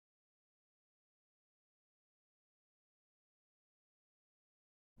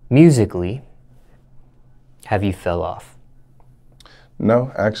Musically, have you fell off? No,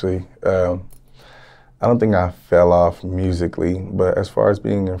 actually, I don't think I fell off musically, but as far as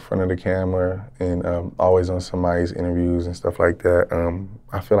being in front of the camera and always on somebody's interviews and stuff like that,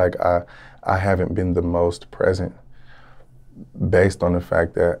 I feel like I haven't been the most present based on the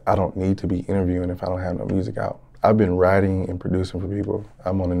fact that I don't need to be interviewing if I don't have no music out. I've been writing and producing for people.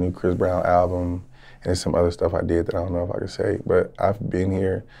 I'm on a new Chris Brown album, and there's some other stuff I did that I don't know if I could say, but I've been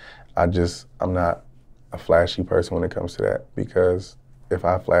here. I'm not a flashy person when it comes to that, because if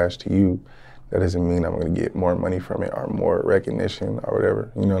I flash to you, that doesn't mean I'm gonna get more money from it or more recognition or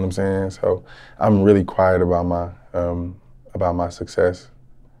whatever. You know what I'm saying? So I'm really quiet about my success.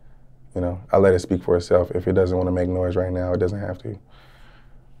 You know, I let it speak for itself. If it doesn't want to make noise right now, it doesn't have to.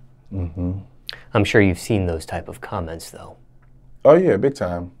 I'm sure you've seen those type of comments, though. Oh yeah, big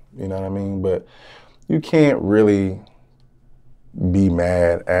time. You know what I mean? But you can't really be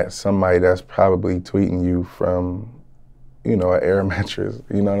mad at somebody that's probably tweeting you from, you know, an air mattress.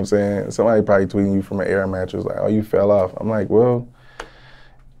 You know what I'm saying? Somebody probably tweeting you from an air mattress like, oh, you fell off. I'm like, well,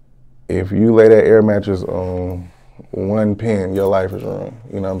 if you lay that air mattress on one pin, your life is ruined.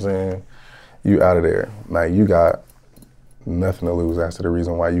 You know what I'm saying? You out of there. Like, you got nothing to lose. That's the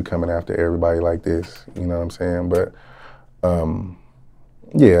reason why you coming after everybody like this. You know what I'm saying? But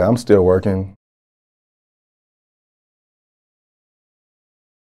yeah, I'm still working.